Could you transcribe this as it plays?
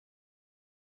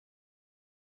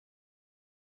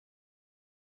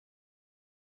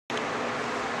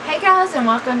Hey guys, and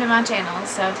welcome to my channel.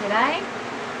 So today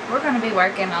we're going to be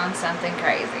working on something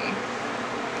crazy,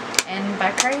 and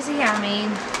by crazy I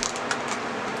mean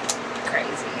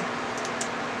crazy.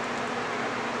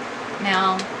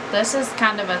 Now this is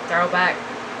kind of a throwback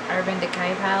Urban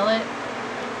Decay palette,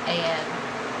 and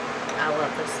I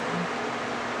love this thing.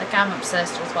 Like, I'm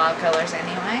obsessed with wild colors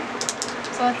anyway.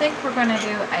 So I think we're going to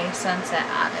do a sunset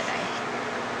eye today.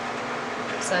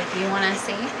 So if you want to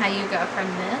see how you go from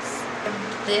this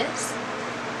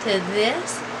to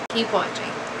this, keep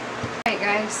watching. Alright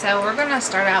guys, so we're going to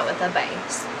start out with a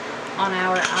base on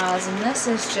our eyes, and this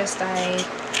is just a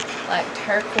like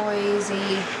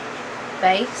turquoisey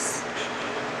base.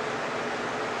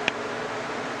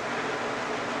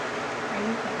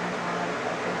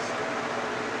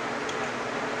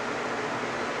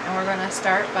 And we're going to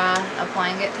start by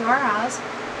applying it to our eyes.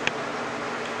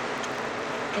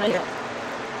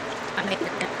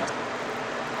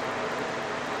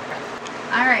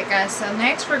 Alright guys, so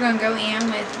next we're going to go in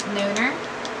with Nooner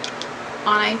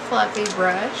on a fluffy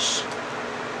brush.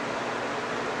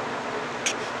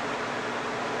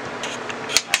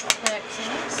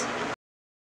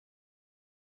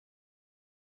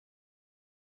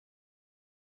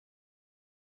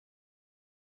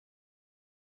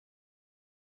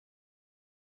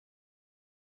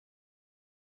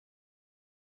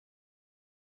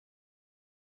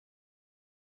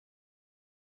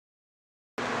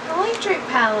 Electric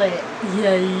palette.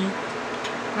 Yay.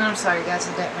 I'm sorry guys,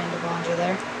 I didn't mean to blind you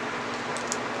there.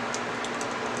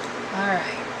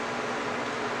 Alright.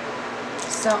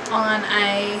 So on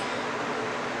a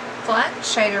flat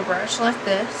shader brush like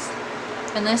this,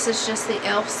 and this is just the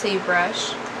e.l.f.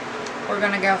 brush, we're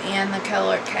going to go in the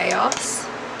color Chaos.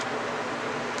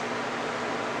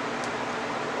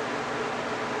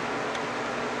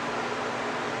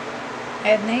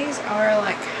 And these are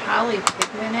like highly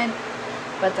pigmented,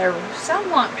 but they're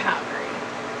somewhat powdery.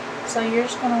 So you're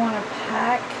just going to want to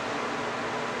pack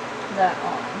that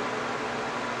on.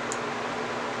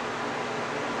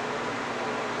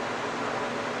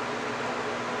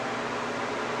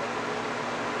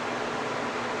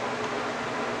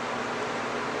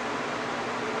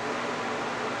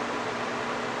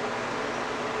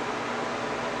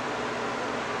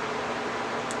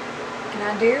 And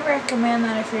I do recommend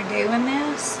that if you're doing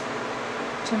this,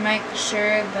 to make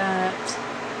sure that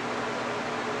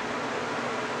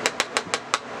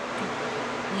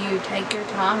you take your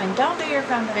time and don't do your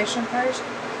foundation first,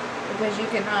 because you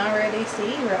can already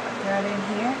see right in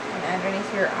here and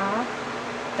underneath your eye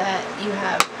that you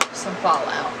have some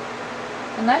fallout.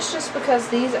 And that's just because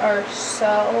these are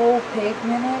so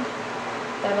pigmented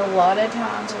that a lot of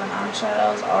times when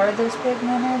eyeshadows are this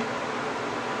pigmented,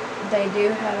 they do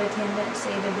have a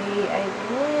tendency to be a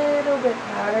little bit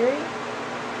powdery.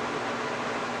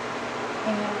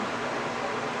 And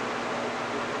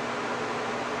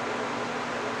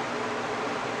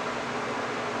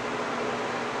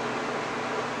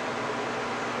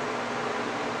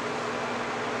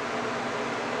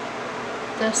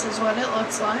this is what it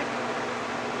looks like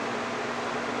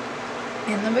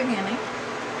in the beginning.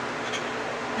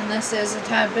 And this is a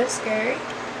tad bit scary,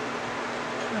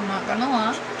 I'm not gonna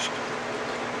lie.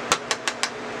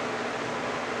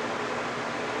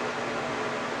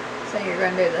 So you're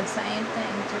going to do the same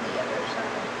thing to the other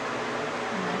side.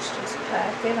 And let's just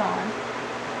pack it on.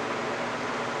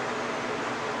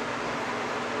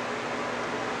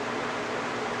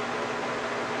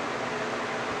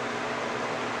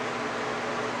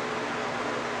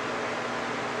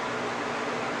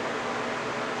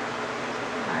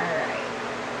 Alright.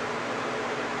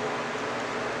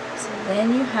 So then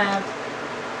you have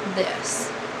this.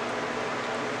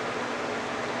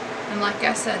 And like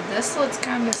I said, this looks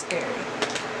kind of scary.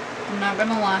 I'm not going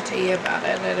to lie to you about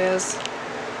it. It is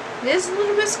a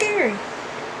little bit scary.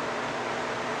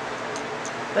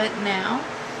 But now,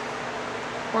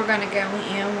 we're going to go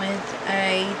in with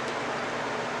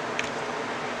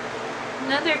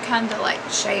another kind of like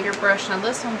shader brush. Now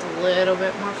this one's a little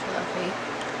bit more fluffy.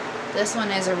 This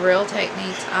one is a Real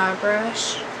Techniques eye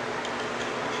brush.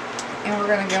 And we're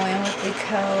going to go in with the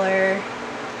color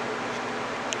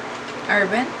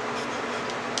Urban.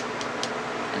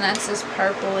 And that's this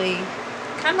purpley,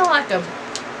 kind of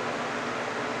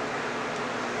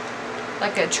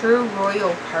like a true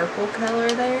royal purple color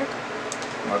there.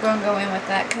 We're going to go in with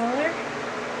that color.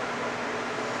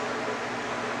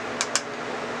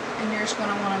 And you're just going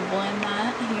to want to blend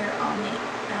that here on the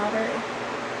outer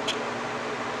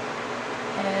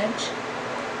edge.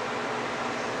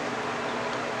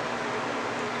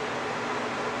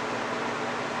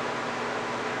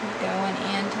 Going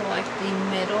into like the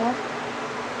middle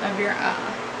of your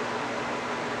eye.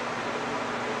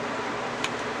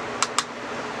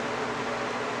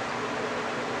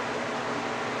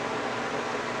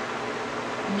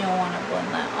 want to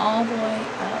blend that all the way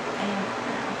up and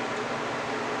down.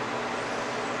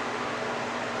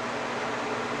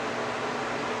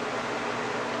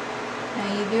 Now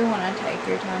you do want to take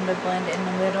your time to blend in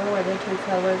the middle where the two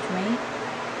colors meet.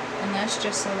 And that's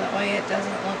just so that way it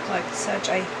doesn't look like such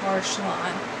a harsh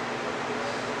line.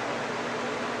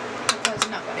 Because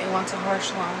nobody wants a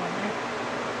harsh line when they're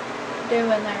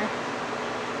doing their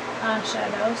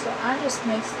eyeshadow. So I just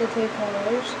mix the two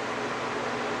colors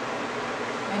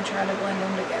and try to blend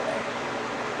them together.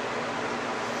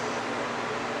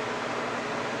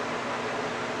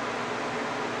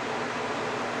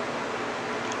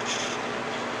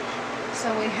 So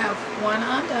we have one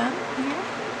eye done here.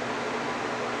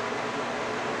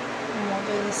 And we'll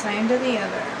do the same to the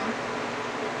other eye.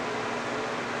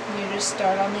 You just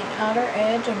start on the outer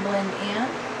edge and blend in.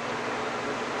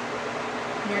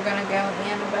 You're going to go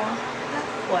in about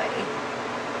halfway,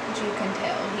 as you can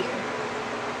tell here.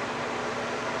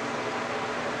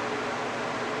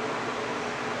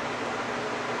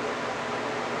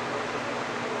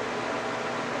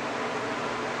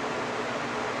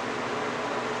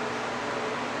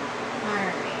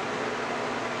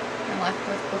 Like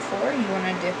with before, you want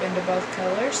to dip into both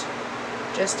colors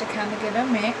just to kind of get a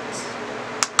mix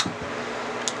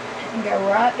and go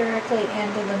right directly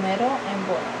into the middle and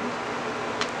blend.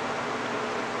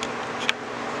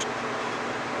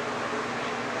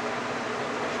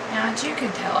 Now as you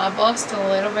can tell, I've lost a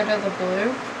little bit of the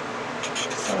blue,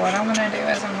 so what I'm going to do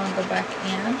is I'm going to go back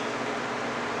in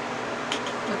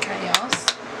with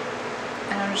Chaos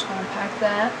and I'm just going to pack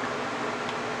that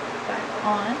back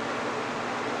on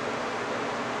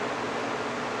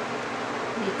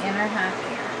the inner half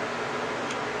here.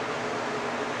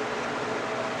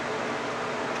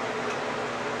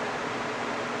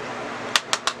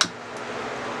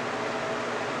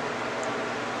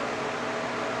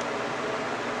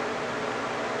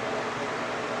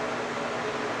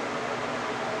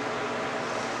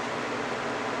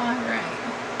 Alright.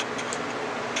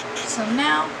 So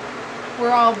now we're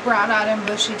all bright-eyed and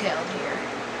bushy-tailed here,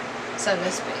 so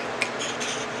to speak.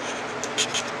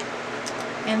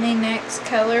 And the next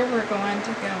color we're going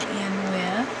to go in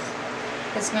with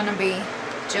is going to be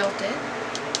Jilted.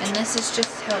 And this is just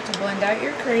to help to blend out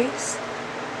your crease.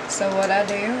 So what I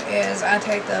do is I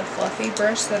take the fluffy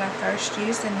brush that I first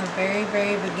used in the very,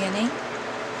 very beginning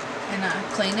and I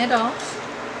clean it off.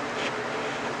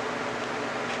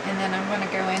 And then I'm going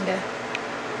to go into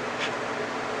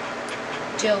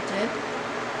Jilted,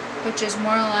 which is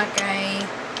more like a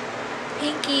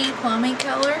pinky, plummy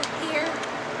color here.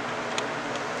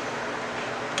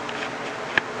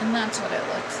 And that's what it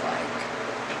looks like.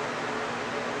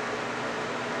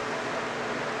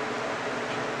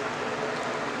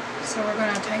 So we're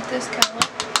going to take this color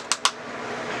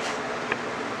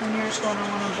and you're just going to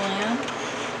want to blend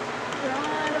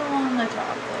right along the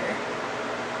top there.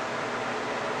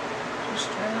 Just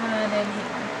right in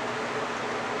here.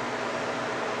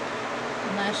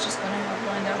 And that's just going to help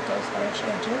blend out those harsh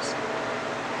edges.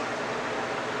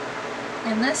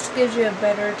 And this gives you a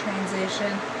better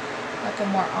transition, like a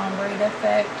more ombre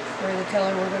effect for the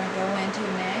color we're going to go into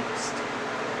next.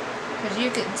 Because you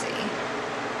can see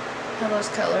how those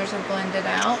colors are blended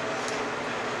out.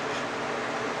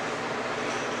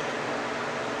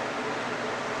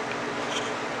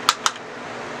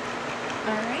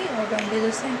 Alright, we're going to do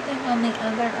the same thing on the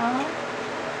other eye.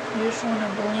 You just want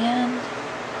to blend.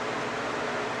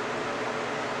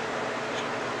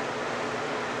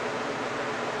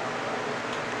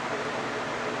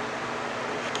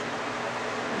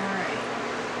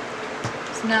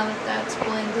 Now that that's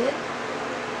blended,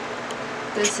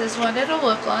 this is what it'll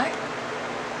look like.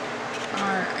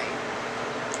 Alright.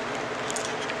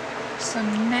 So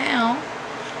now,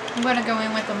 I'm going to go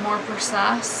in with a more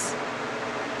precise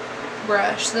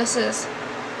brush. This is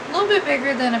a little bit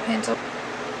bigger than a pencil.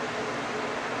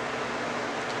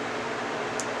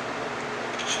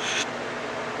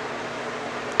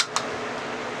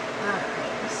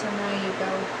 Alright, so now you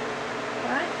go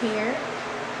right here.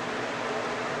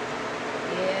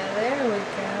 Yeah, there we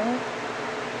go.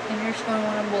 And you're just going to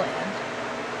want to blend.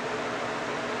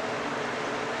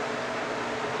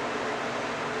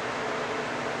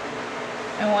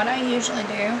 And what I usually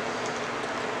do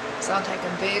is I'll take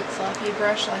a big fluffy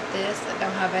brush like this that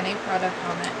don't have any product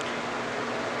on it.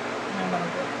 And I'm going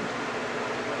to blend.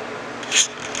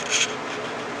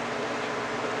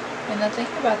 And the thing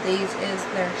about these is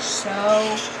they're so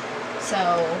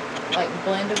like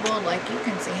blendable. Like you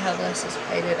can see how this is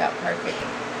faded out perfect.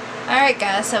 Alright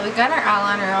guys, so we got our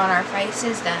eyeliner on, our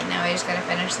faces done. Now we just gotta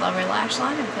finish the lower lash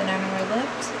line and put on our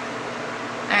lips.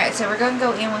 Alright, so we're gonna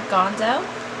go in with Gonzo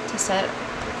to set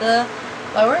the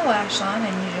lower lash line,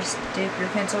 and you just dip your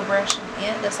pencil brush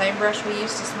in it, the same brush we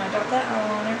used to smudge out that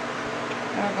eyeliner.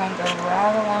 And we're going to go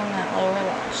right along that lower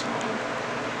lash line.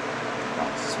 We're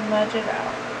going to smudge it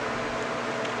out.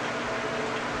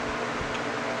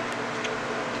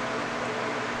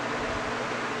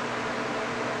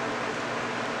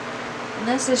 And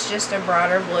this is just a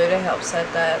brighter blue to help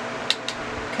set that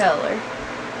color.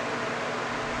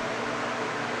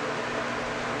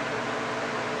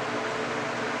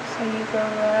 So you go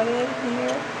right in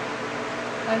here,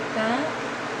 like that.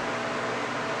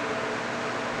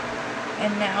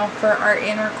 And now for our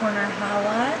inner corner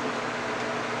highlight,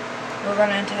 we are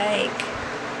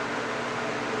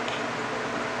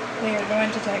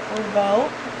going to take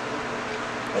Revolt,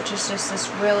 which is just this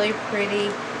really pretty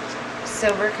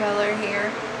silver color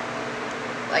here.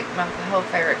 Like my whole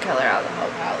favorite color out of the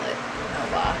whole palette, no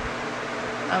lie.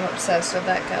 I'm obsessed with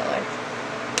that color.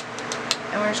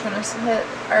 And we're just going to hit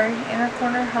our inner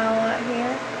corner highlight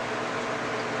here.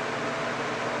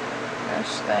 That's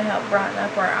just going to help brighten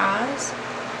up our eyes.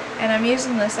 And I'm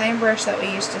using the same brush that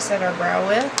we used to set our brow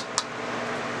with.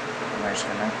 And we're just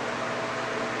going to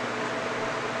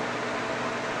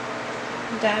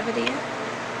dab it in.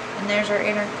 And there's our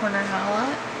inner corner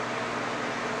highlight.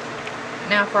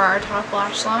 Now for our top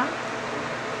lash line,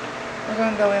 we're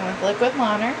going to go in with liquid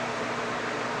liner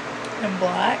and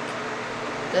black,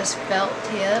 this felt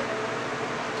tip.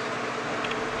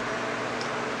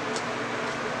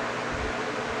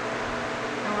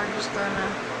 And we're just going to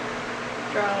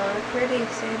draw a pretty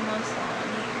seamless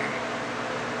line here.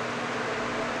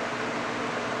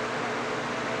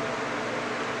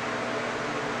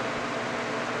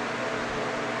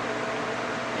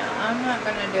 Now I'm not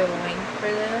going to do a wing for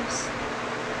this.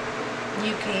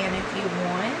 You can if you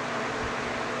want.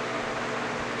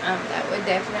 That would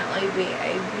definitely be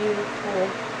a beautiful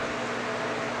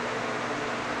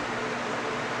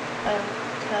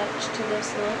touch to this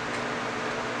look.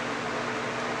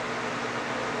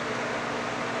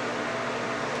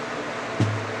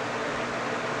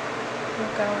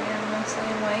 We'll go in the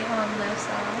same way on this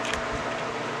side.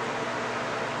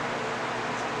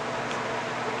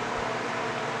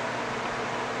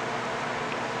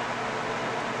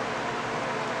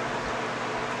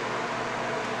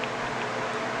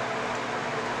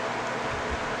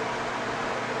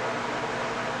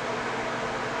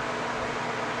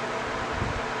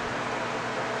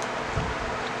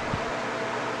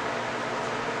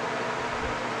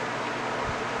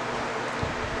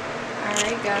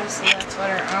 Alright guys, so that's what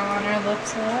our eyeliner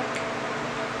looks like.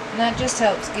 And that just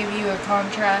helps give you a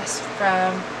contrast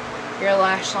from your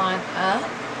lash line up.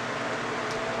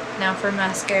 Now for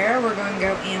mascara, we're going to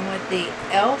go in with the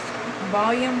E.l.f.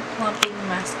 Volume Plumping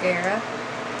Mascara.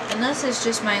 And this is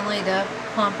just mainly to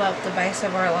plump up the base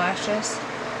of our lashes.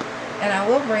 And I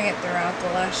will bring it throughout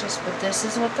the lashes, but this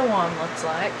is what the wand looks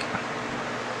like.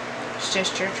 It's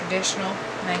just your traditional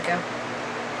makeup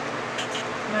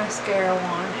mascara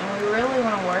wand, and we really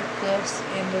want to work this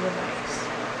into the base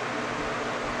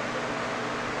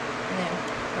and then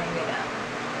bring it up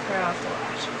throughout the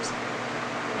lashes,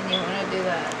 and you want to do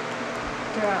that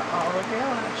throughout all of your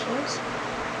lashes,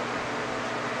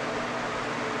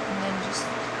 and then just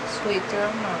sweep through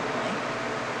them normally.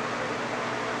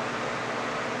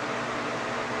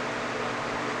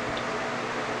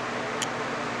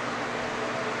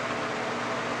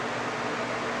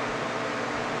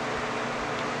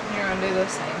 You're going to do the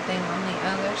same thing on the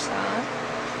other side.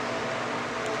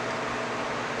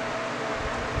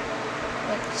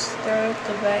 Let's start at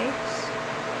the base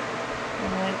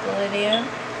and wiggle it in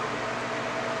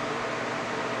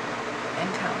and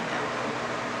come out.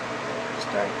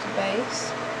 Start at the base,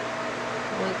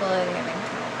 wiggle it in and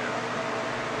come out.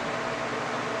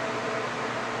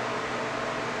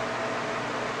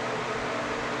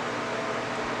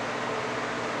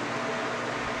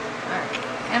 Alright.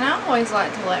 And I always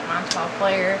like to let my top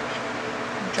layer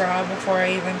dry before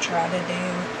I even try to do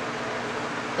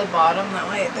the bottom. That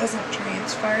way it doesn't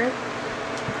transfer.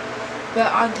 But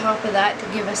on top of that, to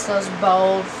give us those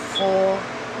bold, full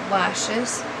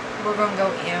lashes, we're going to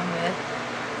go in with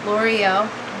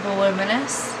Loreal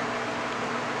Voluminous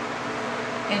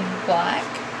in black.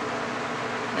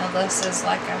 Now this is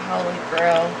like a holy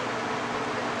grail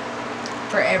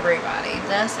for everybody.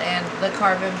 This and the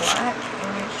carbon black.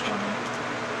 And we're just going to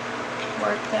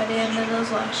work that into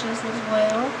those lashes as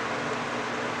well.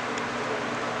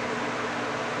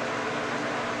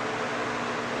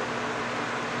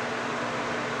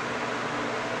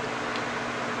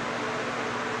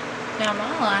 Now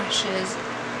my lashes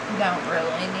don't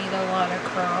really need a lot of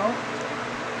curl.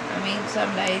 I mean, some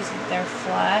days they're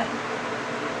flat,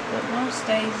 but most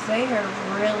days they are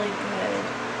really good.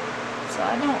 So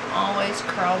I don't always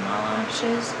curl my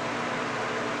lashes.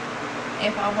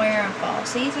 If I'm wearing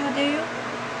falsies, I do.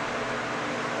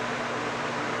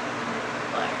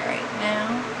 But right now,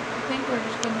 I think we're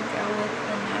just going to go with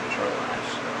the natural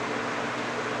lash look.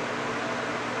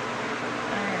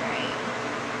 Alright.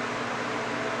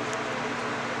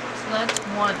 So that's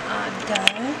one eye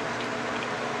done.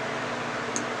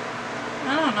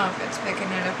 I don't know if it's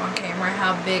picking it up on camera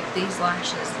how big these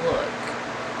lashes look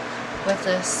with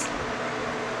this.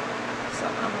 So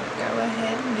I'm going to go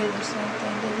ahead and do the same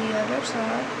thing to the other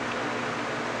side.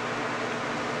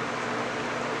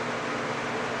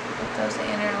 With those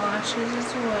inner lashes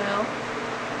as well.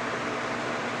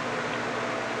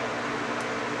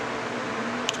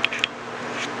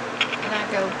 And I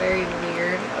go very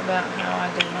weird about how I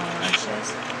do my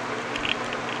lashes.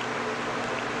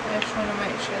 I just want to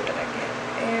make sure that I get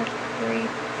every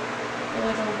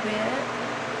little bit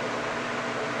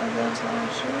of those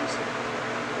lashes.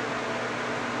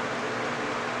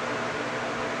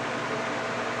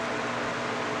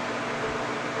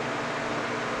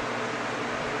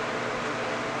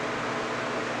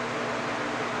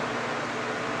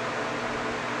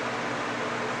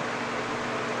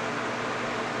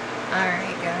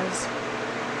 Alright guys,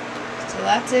 so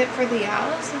that's it for the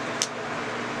eyes.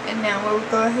 And now we'll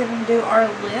go ahead and do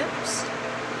our lips.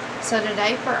 So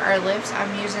today for our lips,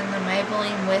 I'm using the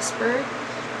Maybelline Whisper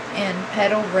in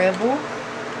Petal Revolt.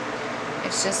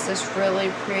 It's just this really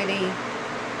pretty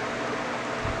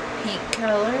pink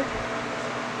color.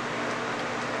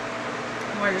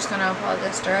 And we're just going to apply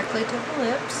this directly to the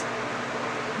lips.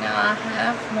 Now I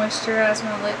have moisturized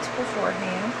my lips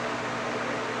beforehand.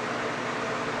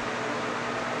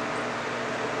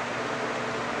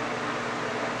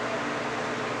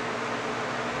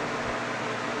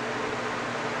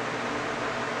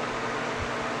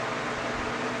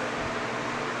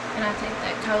 And I think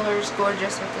that color is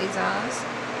gorgeous with these eyes.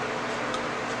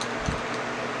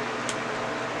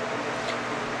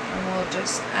 And we'll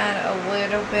just add a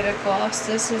little bit of gloss.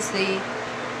 This is the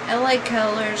LA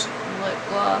Colors lip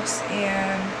gloss,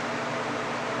 and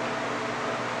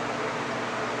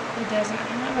it doesn't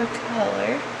have a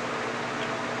color.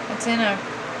 It's in a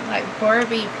like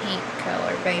Barbie pink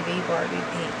color, baby Barbie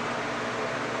pink.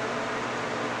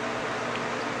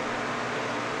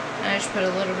 I just put a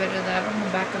little bit of that on the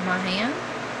back of my hand.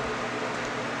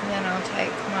 And then I'll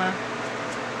take my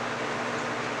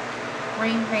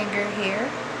ring finger here.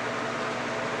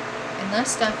 And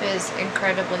this stuff is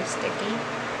incredibly sticky.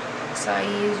 So I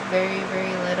use very,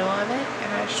 very little of it.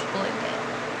 And I just blend it.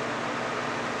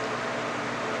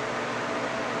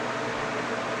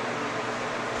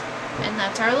 And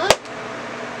that's our look.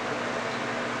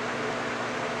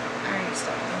 Alright,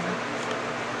 stop.